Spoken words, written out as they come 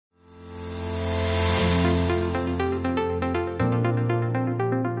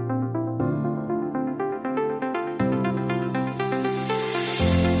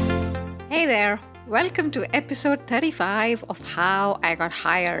Welcome to episode 35 of How I Got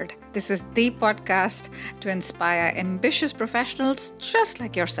Hired. This is the podcast to inspire ambitious professionals just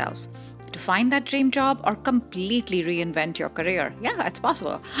like yourself to find that dream job or completely reinvent your career. Yeah, it's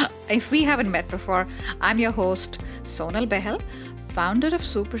possible. If we haven't met before, I'm your host, Sonal Behel, founder of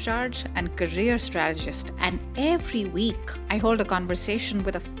Supercharge and career strategist. And every week, I hold a conversation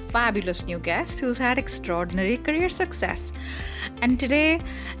with a fabulous new guest who's had extraordinary career success. And today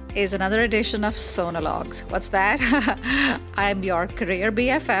is another edition of Sonalogues. What's that? I'm your career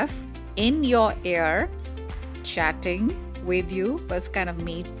BFF in your ear, chatting with you. But it's kind of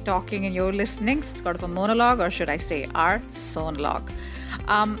me talking and you're listening. It's sort of a monologue, or should I say, our sonologue.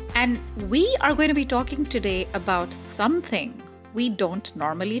 And we are going to be talking today about something we don't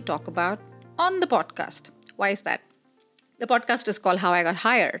normally talk about on the podcast. Why is that? The podcast is called How I Got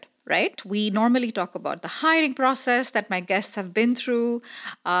Hired, right? We normally talk about the hiring process that my guests have been through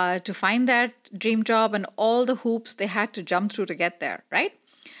to find that dream job and all the hoops they had to jump through to get there, right?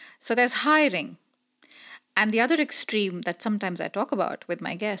 So there's hiring. And the other extreme that sometimes I talk about with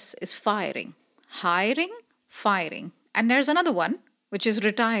my guests is firing. Hiring, firing. And there's another one, which is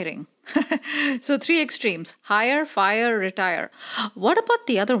retiring. So three extremes: hire, fire, retire. What about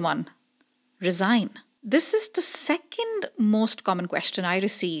the other one? Resign. This is the second most common question I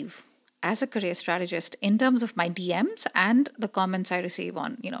receive as a career strategist in terms of my DMs and the comments I receive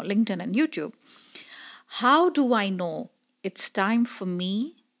on, LinkedIn and YouTube. How do I know it's time for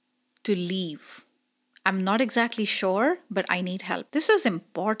me to leave? I'm not exactly sure, but I need help. This is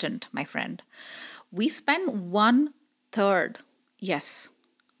important, my friend. We spend 1/3, yes,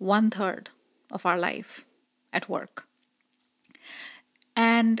 1/3 of our life at work.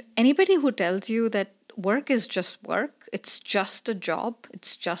 And anybody who tells you that work is just work, it's just a job,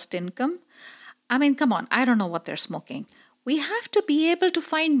 it's just income, I mean, come on, I don't know what they're smoking. We have to be able to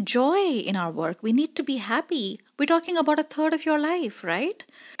find joy in our work. We need to be happy. We're talking about 1/3 of your life, right?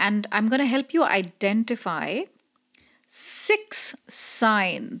 And I'm going to help you identify 6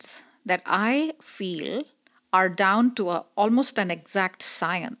 signs that I feel are down to almost an exact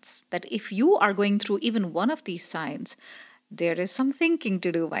science. That if you are going through even one of these signs, there is some thinking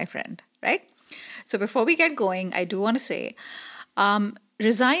to do, my friend, right? So before we get going, I do want to say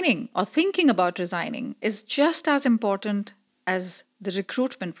resigning or thinking about resigning is just as important as the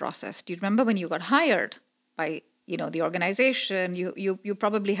recruitment process. Do you remember when you got hired by the organization? You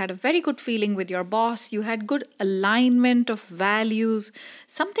probably had a very good feeling with your boss. You had good alignment of values.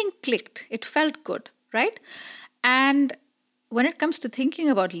 Something clicked. It felt good, right? And when it comes to thinking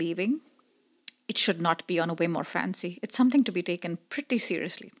about leaving, it should not be on a whim or fancy. It's something to be taken pretty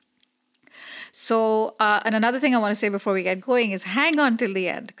seriously. So, and another thing I want to say before we get going is hang on till the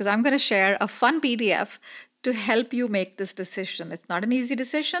end, because I'm going to share a fun PDF to help you make this decision. It's not an easy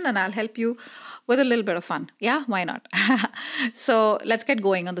decision, and I'll help you with a little bit of fun. Yeah, why not? So let's get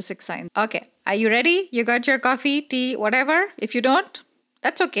going on the 6 signs. Okay, are you ready? You got your coffee, tea, whatever? If you don't,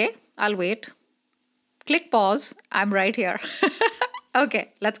 that's okay. I'll wait. Click pause. I'm right here.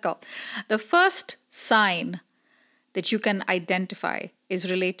 Okay, let's go. The first sign that you can identify is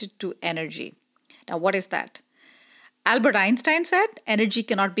related to energy. Now, what is that? Albert Einstein said energy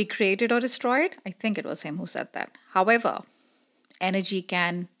cannot be created or destroyed. I think it was him who said that. However, energy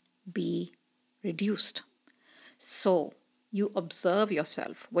can be reduced. So you observe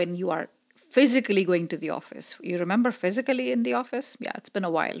yourself when you are physically going to the office. You remember physically in the office? Yeah, it's been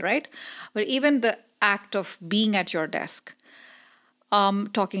a while, right? But even the act of being at your desk,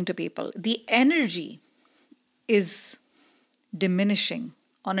 talking to people, the energy is diminishing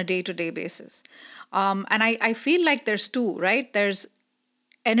on a day-to-day basis. And I feel like there's two, right? There's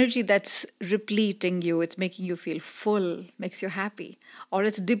energy that's repleting you. It's making you feel full, makes you happy. Or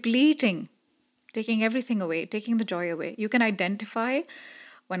it's depleting, taking everything away, taking the joy away. You can identify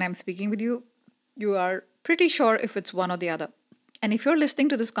when I'm speaking with you, you are pretty sure if it's one or the other. And if you're listening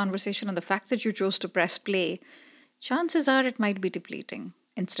to this conversation and the fact that you chose to press play, chances are it might be depleting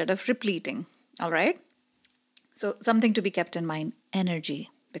instead of repleting. All right? So, something to be kept in mind: energy,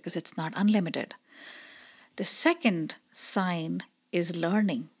 because it's not unlimited. The second sign is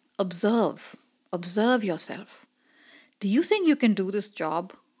learning. Observe. Observe yourself. Do you think you can do this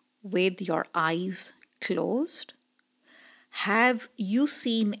job with your eyes closed? Have you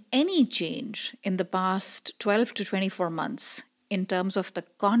seen any change in the past 12 to 24 months in terms of the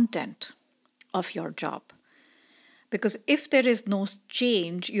content of your job? Because if there is no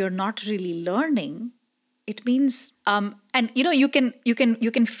change, you're not really learning. It means and you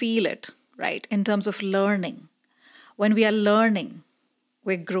can feel it, right? In terms of learning, when we are learning,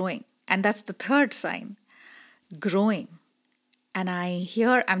 we're growing. And that's the third sign: growing. And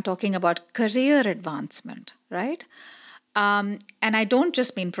I'm talking about career advancement, right? And I don't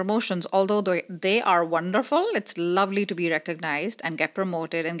just mean promotions, although they are wonderful. It's lovely to be recognized and get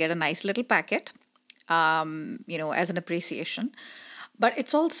promoted and get a nice little packet, as an appreciation. But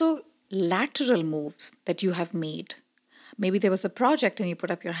it's also lateral moves that you have made. Maybe there was a project and you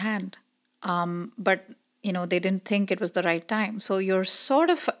put up your hand, but they didn't think it was the right time. So you're sort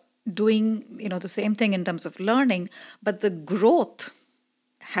of doing the same thing in terms of learning, but the growth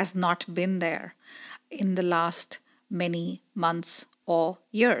has not been there in the last many months or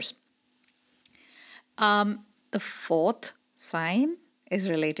years. The fourth sign is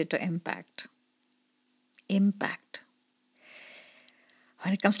related to impact. Impact.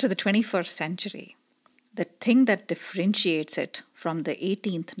 When it comes to the 21st century, the thing that differentiates it from the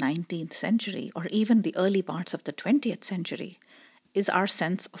 18th, 19th century, or even the early parts of the 20th century, is our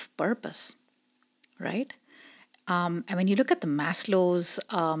sense of purpose, right? And when you look at the Maslow's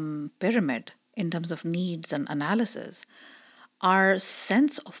pyramid in terms of needs and analysis, our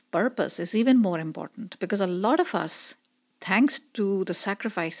sense of purpose is even more important because a lot of us, thanks to the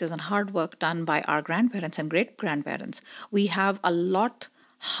sacrifices and hard work done by our grandparents and great grandparents, we have a lot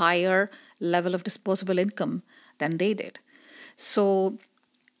higher level of disposable income than they did. So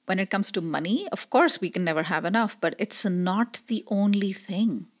when it comes to money, of course, we can never have enough, but it's not the only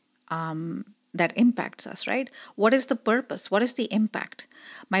thing that impacts us, right? What is the purpose? What is the impact?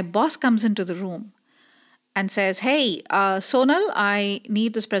 My boss comes into the room and says, "Hey, Sonal, I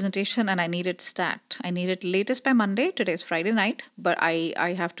need this presentation and I need it stat. I need it latest by Monday. Today's Friday night, but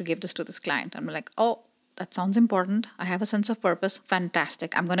I have to give this to this client." I'm like, "Oh, that sounds important. I have a sense of purpose.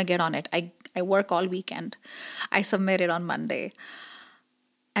 Fantastic. I'm going to get on it. I work all weekend. I submit it on Monday."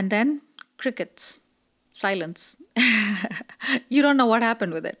 And then crickets, silence. You don't know what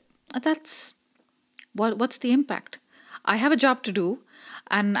happened with it. That's what's the impact? I have a job to do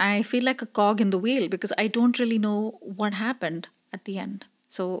and I feel like a cog in the wheel because I don't really know what happened at the end.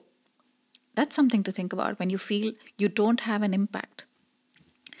 So that's something to think about when you feel you don't have an impact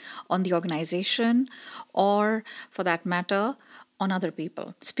on the organization or, for that matter, on other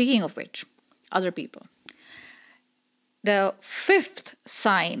people. Speaking of which, other people. The fifth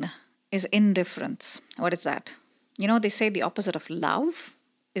sign is indifference. What is that? They say the opposite of love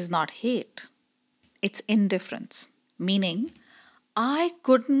is not hate, it's indifference, meaning I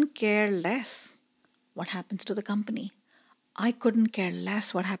couldn't care less what happens to the company. I couldn't care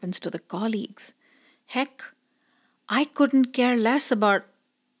less what happens to the colleagues. Heck, I couldn't care less about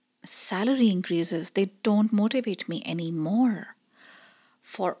salary increases. They don't motivate me anymore.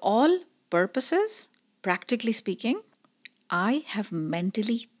 For all purposes, practically speaking, I have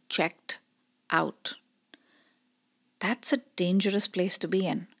mentally checked out. That's a dangerous place to be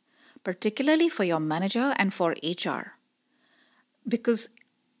in, particularly for your manager and for HR, because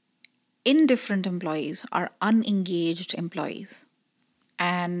indifferent employees are unengaged employees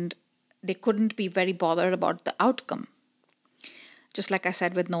and they couldn't be very bothered about the outcome, just like I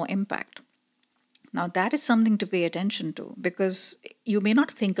said, with no impact. Now, that is something to pay attention to because you may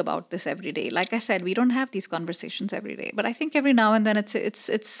not think about this every day. Like I said, we don't have these conversations every day, but I think every now and then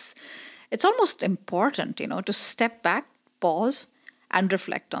it's almost important, to step back, pause, and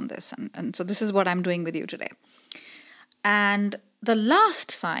reflect on this. And so this is what I'm doing with you today. And the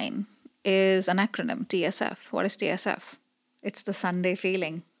last sign is an acronym, TSF. What is TSF? It's the Sunday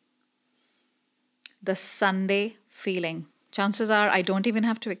feeling. The Sunday feeling. Chances are I don't even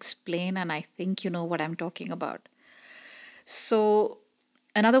have to explain, and I think you know what I'm talking about. So,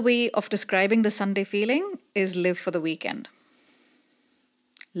 another way of describing the Sunday feeling is live for the weekend.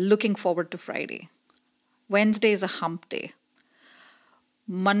 Looking forward to Friday. Wednesday is a hump day.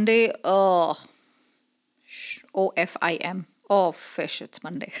 Monday, OFIM. Oh, fish, it's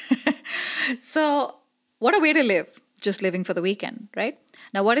Monday. So, what a way to live. Just living for the weekend, right?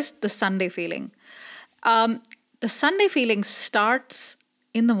 Now, what is the Sunday feeling? Um, the Sunday feeling starts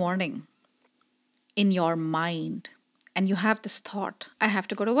in the morning in your mind. And you have this thought, I have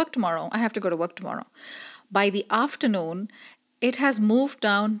to go to work tomorrow. I have to go to work tomorrow. By the afternoon, it has moved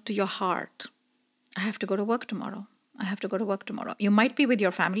down to your heart. I have to go to work tomorrow. I have to go to work tomorrow. You might be with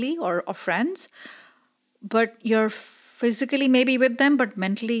your family or friends, but you're physically maybe with them, but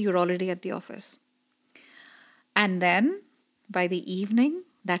mentally you're already at the office. And then by the evening,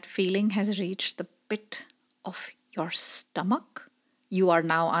 that feeling has reached the pit of your stomach. You are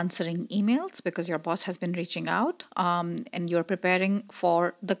now answering emails because your boss has been reaching out, and you're preparing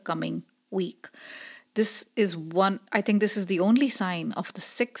for the coming week. I think this is the only sign of the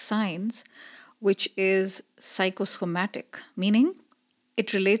six signs which is psychosomatic, meaning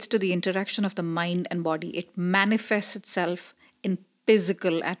it relates to the interaction of the mind and body. It manifests itself in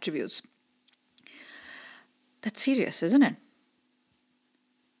physical attributes. That's serious, isn't it?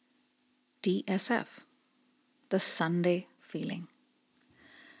 DSF, the Sunday feeling.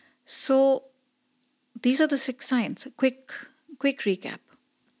 So these are the 6 signs. Quick recap.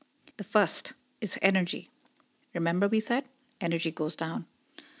 The first is energy. Remember we said energy goes down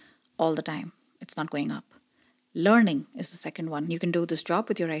all the time. It's not going up. Learning is the second one. You can do this job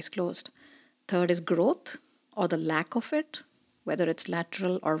with your eyes closed. Third is growth or the lack of it, whether it's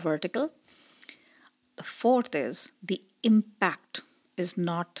lateral or vertical. The fourth is the impact is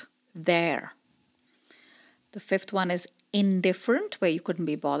not there. The fifth one is indifferent, where you couldn't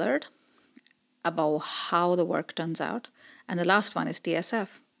be bothered about how the work turns out. And the last one is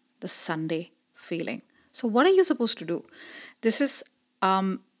DSF, the Sunday feeling. So, what are you supposed to do? This is,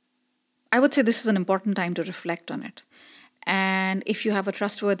 I would say, this is an important time to reflect on it. And if you have a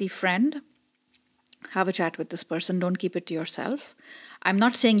trustworthy friend, have a chat with this person. Don't keep it to yourself. I'm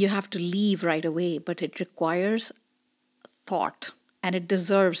not saying you have to leave right away, but it requires thought and it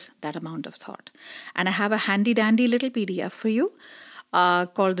deserves that amount of thought. And I have a handy dandy little PDF for you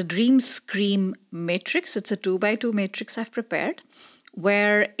called the Dream Scream Matrix. It's a 2x2 matrix I've prepared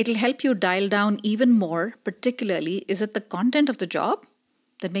where it'll help you dial down even more, particularly, is it the content of the job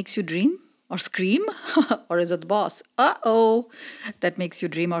that makes you dream or scream? Or is it the boss? That makes you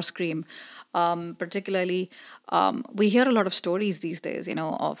dream or scream. Particularly, we hear a lot of stories these days,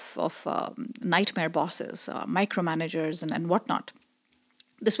 of nightmare bosses, micromanagers, and whatnot.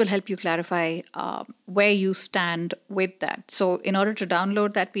 This will help you clarify where you stand with that. So, in order to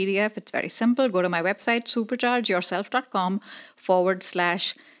download that PDF, it's very simple. Go to my website,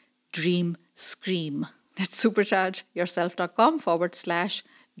 superchargeyourself.com/dream scream. That's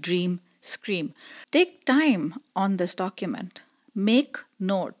superchargeyourself.com/dream scream. Take time on this document, make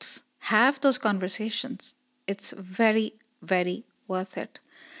notes, have those conversations. It's very, very worth it.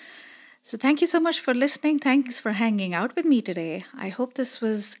 So, thank you so much for listening. Thanks for hanging out with me today. I hope this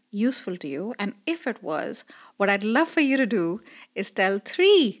was useful to you. And if it was, what I'd love for you to do is tell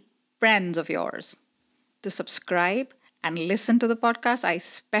 3 friends of yours to subscribe and listen to the podcast. I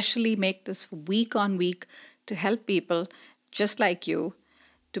especially make this week on week to help people just like you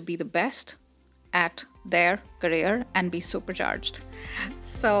to be the best at their career and be supercharged.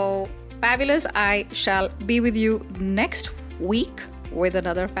 So, fabulous. I shall be with you next week with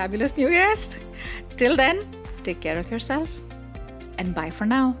another fabulous new guest. Till then, take care of yourself and bye for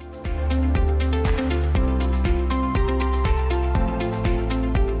now.